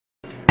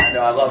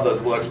No, I love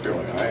those looks, people.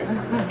 All right.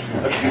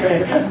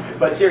 Okay.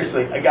 But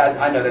seriously, guys,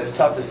 I know that's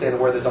tough to say the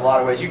word. There's a lot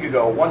of ways. You could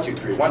go 1, 2,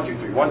 3, 1, 2,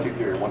 3, 1, 2,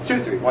 3, 1,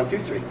 2, 3, 1, 2,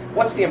 3.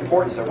 What's the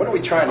importance there? What are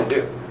we trying to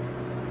do?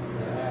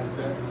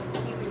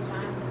 Keep your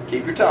time.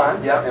 Keep your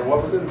time. Yeah. And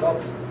what was it?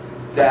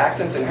 The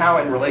accents and how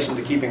in relation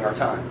to keeping our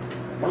time.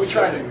 What are we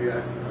trying to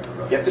do?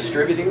 Yep,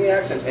 distributing the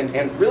accents.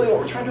 And really what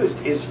we're trying to do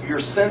is your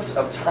sense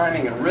of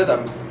timing and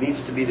rhythm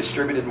needs to be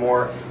distributed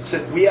more.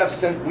 So we have a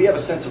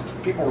sense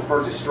of, people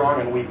refer to strong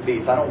and weak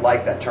beats. I don't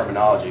like that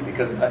terminology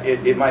because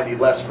it might be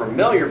less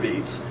familiar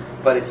beats,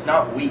 but it's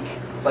not weak.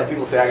 It's like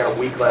people say, I got a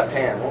weak left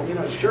hand. Well, you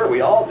know, sure,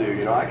 we all do.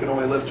 You know, I can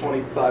only lift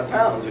 25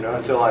 pounds, you know,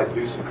 until I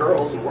do some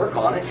curls and work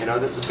on it. You know,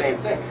 that's the same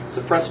thing. It's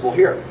the principle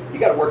here. You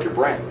got to work your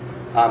brain.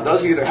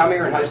 Those of you that, how many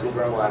are in high school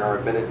drumline or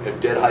have been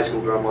at did high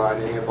school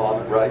drumline, any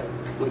involvement, right?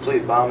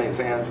 Please, by all means,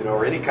 hands, you know,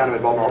 or any kind of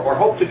involvement, or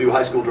hope to do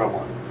high school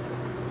drumline.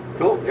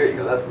 Cool, there you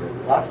go. That's good.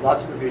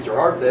 Lots for the future.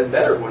 Or the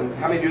better one,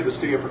 how many do the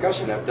studio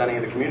percussion have done any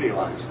of the community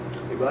lines?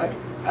 Anybody?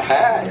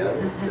 Aha!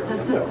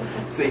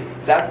 Yeah. See,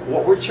 that's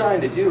what we're trying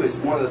to do.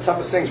 Is one of the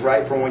toughest things,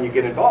 right, from when you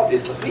get involved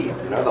is the feet.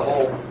 You know, the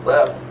whole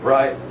left,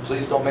 right.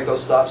 Please don't make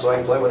those stops so I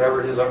can play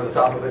whatever it is over the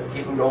top of it.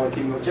 Keep them going,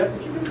 keep them going. Jeff,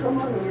 did you do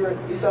drumline when you were at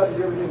Eastside? Did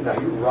you ever do? No,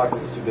 you were rocking.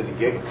 This too busy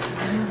gigging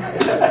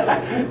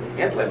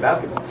and playing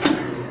basketball.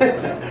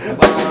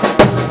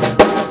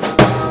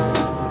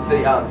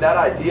 That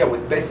idea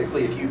with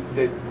basically, if you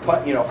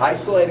know,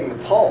 isolating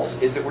the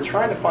pulse is that we're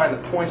trying to find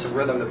the points of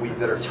rhythm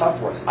that are tough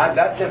for us.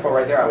 That tempo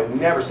right there, I would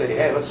never say to you,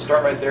 hey, let's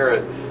start right there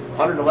at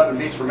 111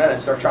 beats per minute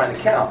and start trying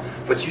to count.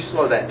 But you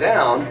slow that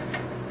down,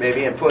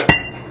 maybe, and put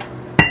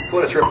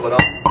a triplet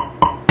on.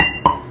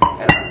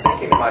 And I'm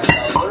thinking to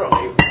myself,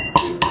 literally,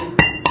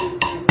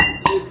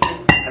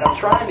 and I'm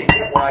trying to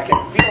get where I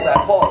can feel that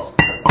pulse.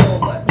 Triple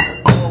left,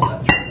 triple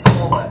left,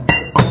 triple left,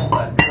 triple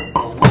left,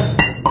 triple left,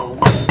 triple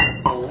left,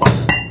 triple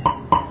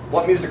left.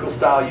 What musical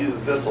style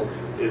uses this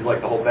is like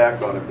the whole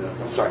backbone of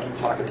this. I'm sorry, I keep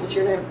talking. What's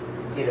your name?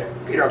 Peter.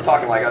 Peter, I'm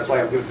talking like that's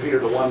like I'm doing Peter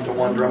to one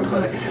drum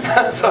clinic.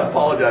 So I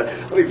apologize.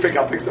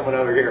 I'll pick someone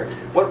over here.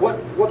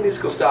 What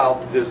musical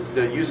style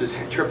uses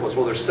triplets?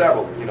 Well, there's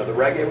several. You know, the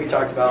reggae we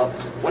talked about.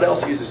 What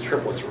else uses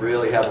triplets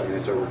really heavily?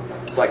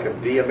 It's like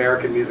the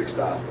American music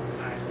style.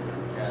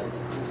 Jazz.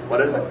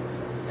 What is it?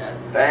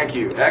 Jazz. Thank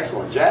you.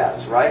 Excellent.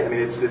 Jazz, right? I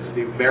mean, it's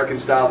the American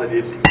style that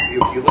is.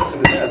 You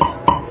listen to this.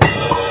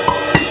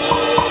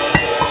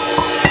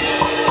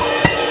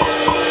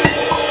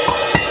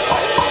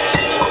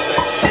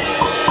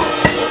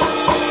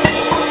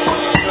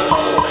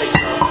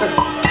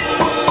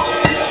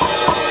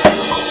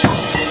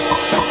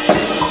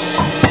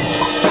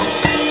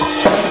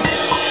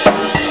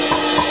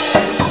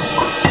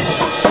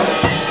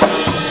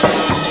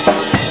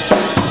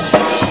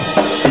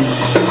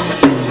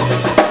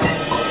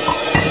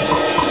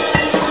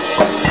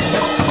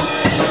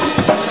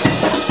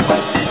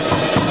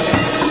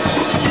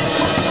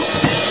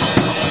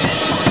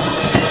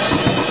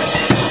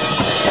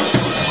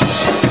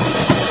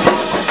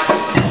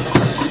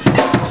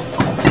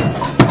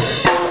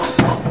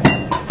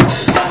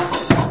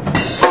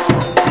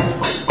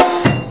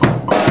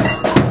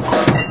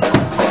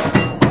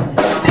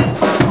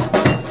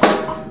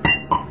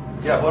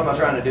 What am I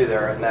trying to do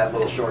there in that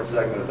little short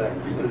segment of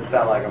things? What does it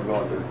sound like I'm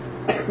going through?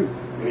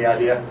 Any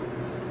idea?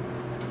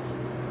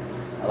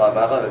 I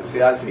love it. See,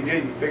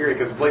 you figure it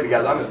because believe me,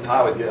 guys, I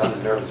always get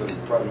nervous, and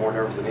probably more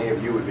nervous than any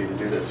of you would be to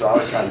do this. So I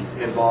was kind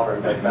of involved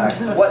or back.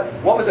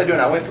 What was I doing?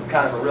 I went from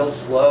kind of a real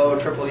slow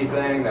triple-E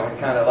thing, then went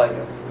kind of like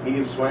a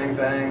medium swing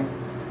thing.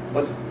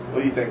 What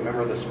do you think?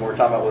 Remember this? When we're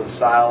talking about with the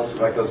styles,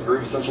 like those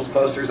Groove Essentials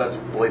posters. That's,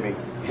 believe me,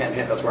 hint,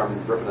 hint. That's where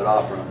I'm ripping it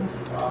off from.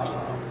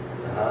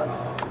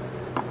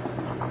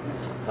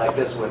 Like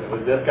this one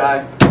with this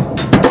guy. What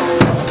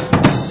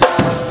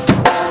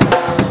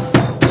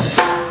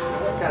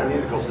kind of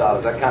musical style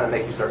does that kind of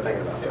make you start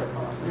thinking about?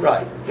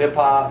 Right, hip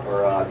hop,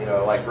 or you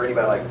know, like for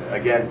anybody, like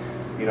again,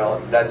 you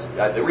know, that's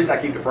the reason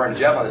I keep deferring to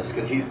Jeff on this is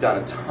because he's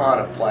done a ton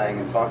of playing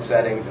in funk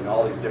settings and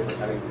all these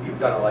different. I mean, you've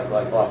done it like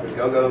a lot of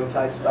go-go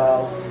type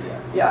styles.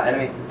 Yeah, and I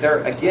mean,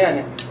 they're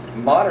again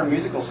modern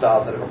musical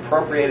styles that have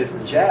appropriated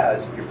from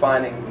jazz. You're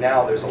finding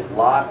now there's a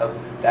lot of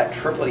that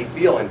triplety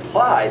feel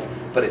implied,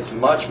 but it's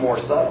much more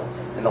subtle.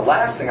 And the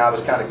last thing I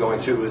was kind of going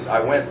to was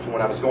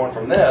when I was going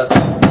from this.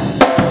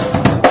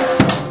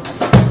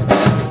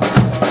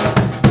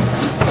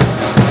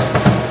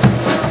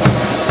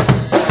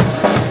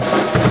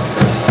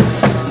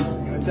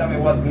 You would tell me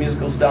what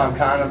musical style I'm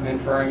kind of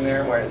inferring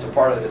there, where it's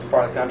part of the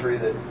country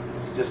that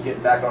is just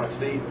getting back on its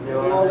feet. New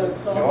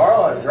Orleans. New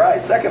Orleans,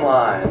 right? Second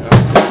line.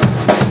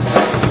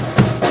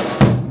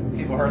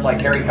 People heard like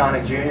Harry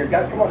Connick Jr.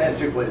 Guys, come on in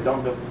too, please.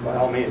 Don't, by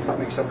all means, don't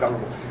make yourself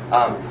comfortable.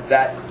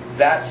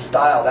 That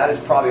style, that is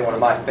probably one of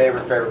my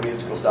favorite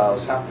musical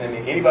styles. I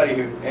mean,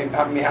 anybody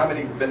how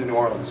many been to New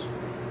Orleans?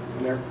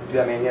 There?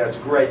 Yeah, I mean, it's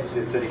great to see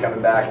the city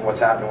coming back and what's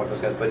happening with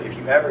those guys. But if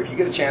you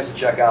get a chance to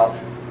check out,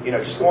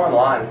 just go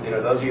online.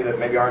 Those of you that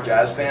maybe aren't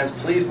jazz fans,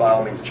 please by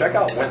all means check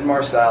out Wynton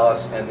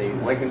Marsalis and the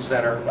Lincoln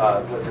Center.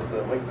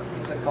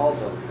 What's it called?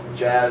 The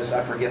Jazz.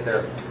 I forget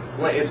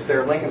It's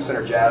their Lincoln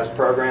Center Jazz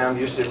program.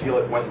 If you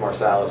went to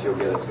Marsalis, you'll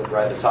get it. It's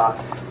right at the top.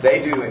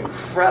 They do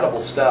incredible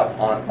stuff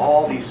on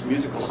all these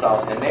musical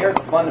styles, and they are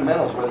the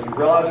fundamentals, whether you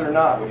realize it or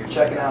not. When you're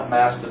checking out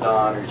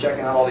Mastodon or you're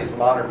checking out all these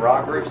modern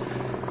rock groups,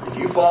 if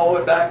you follow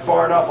it back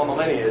far enough on the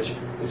lineage,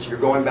 you're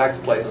going back to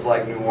places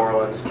like New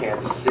Orleans,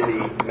 Kansas City,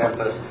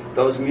 Memphis.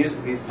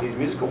 These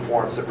musical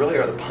forms that really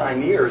are the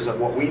pioneers of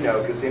what we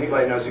know. Because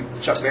anybody knows who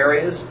Chuck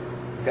Berry is?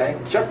 Okay,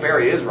 Chuck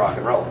Berry is rock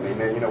and roll. I mean,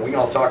 we can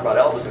all talk about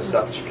Elvis and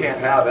stuff, but you can't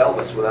have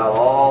Elvis without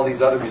all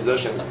these other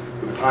musicians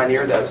who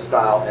pioneered that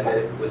style, and then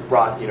it was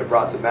brought to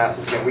the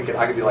masses. Again,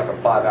 I could do like a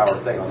 5-hour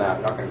thing on that.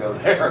 I'm not going to go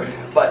there.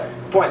 But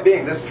point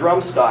being, this drum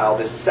style,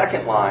 this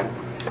second line,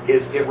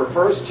 it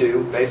refers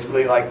to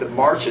basically like the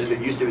marches.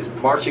 It used to be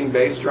marching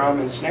bass drum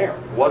and snare.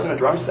 It wasn't a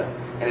drum set.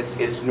 And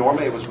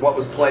it was what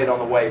was played on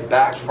the way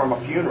back from a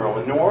funeral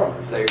in New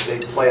Orleans. They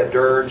play a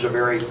dirge, a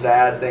very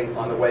sad thing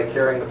on the way,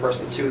 carrying the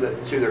person to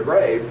their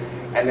grave,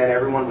 and then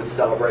everyone would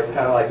celebrate,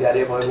 kind of like the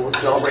idea of we'll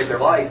celebrate their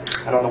life.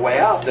 And on the way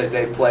out,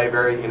 they play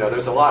very,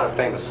 there's a lot of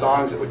famous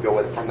songs that would go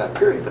with it from that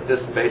period. But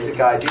this basic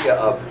idea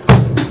of,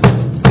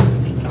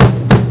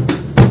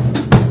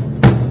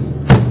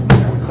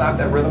 can we clap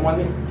that rhythm with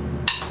me?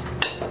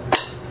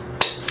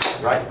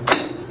 Right?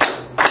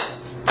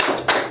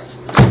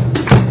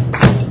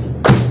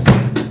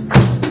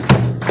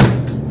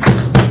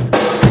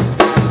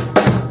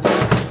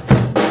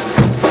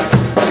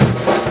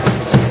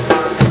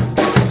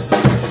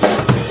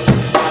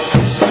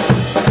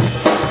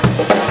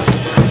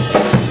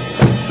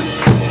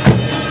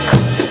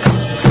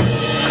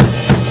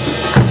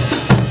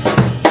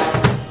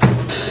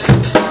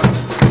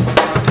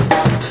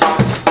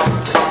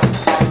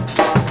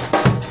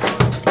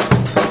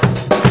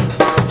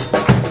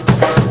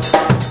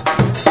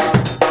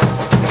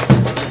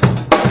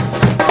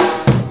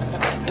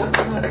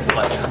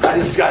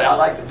 I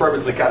like to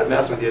purposely kind of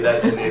mess with you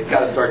and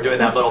kind of start doing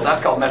that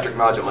that's called metric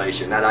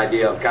modulation, that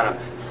idea of kind of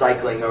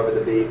cycling over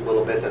the beat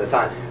little bits at a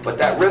time. But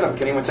that rhythm,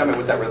 can anyone tell me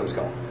what that rhythm's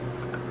called?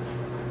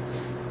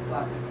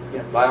 Clap.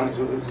 Yeah, by all means,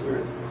 where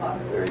is it? Clap.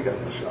 There you go.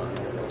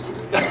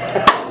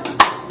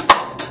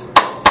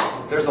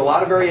 There's a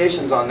lot of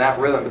variations on that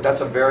rhythm, but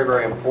that's a very,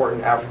 very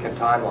important African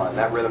timeline.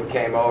 That rhythm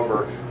came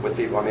over with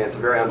people. I mean, it's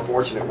a very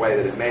unfortunate way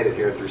that it made it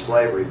here through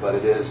slavery, but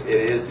it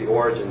is the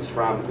origins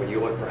from, when you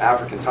look for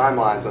African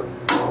timelines of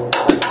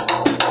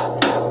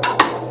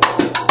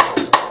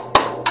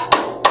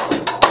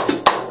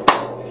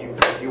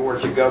if you were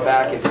to go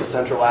back into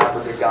Central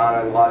Africa, Ghana,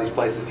 and a lot of these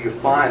places, you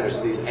find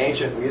there's these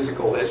ancient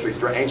musical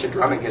histories, ancient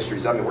drumming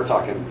histories. I mean, we're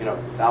talking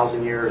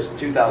 1,000 years,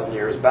 2,000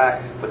 years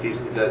back. But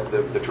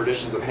the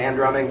traditions of hand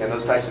drumming and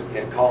those types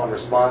of call and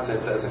response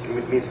as a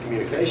means of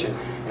communication,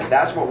 and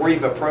that's what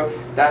we've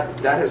that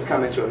has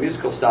come into a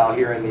musical style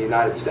here in the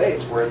United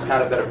States, where it's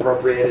kind of been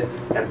appropriated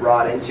and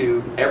brought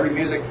into every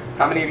music.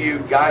 How many of you?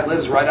 Guy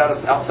lives right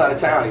outside of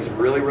town. He's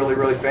really, really,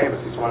 really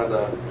famous. He's one of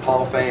the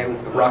Hall of Fame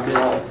of rock and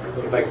roll.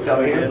 Anybody can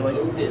tell me here?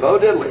 Bo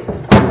Diddley.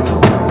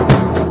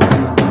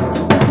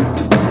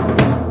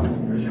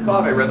 There's your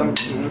clave rhythm.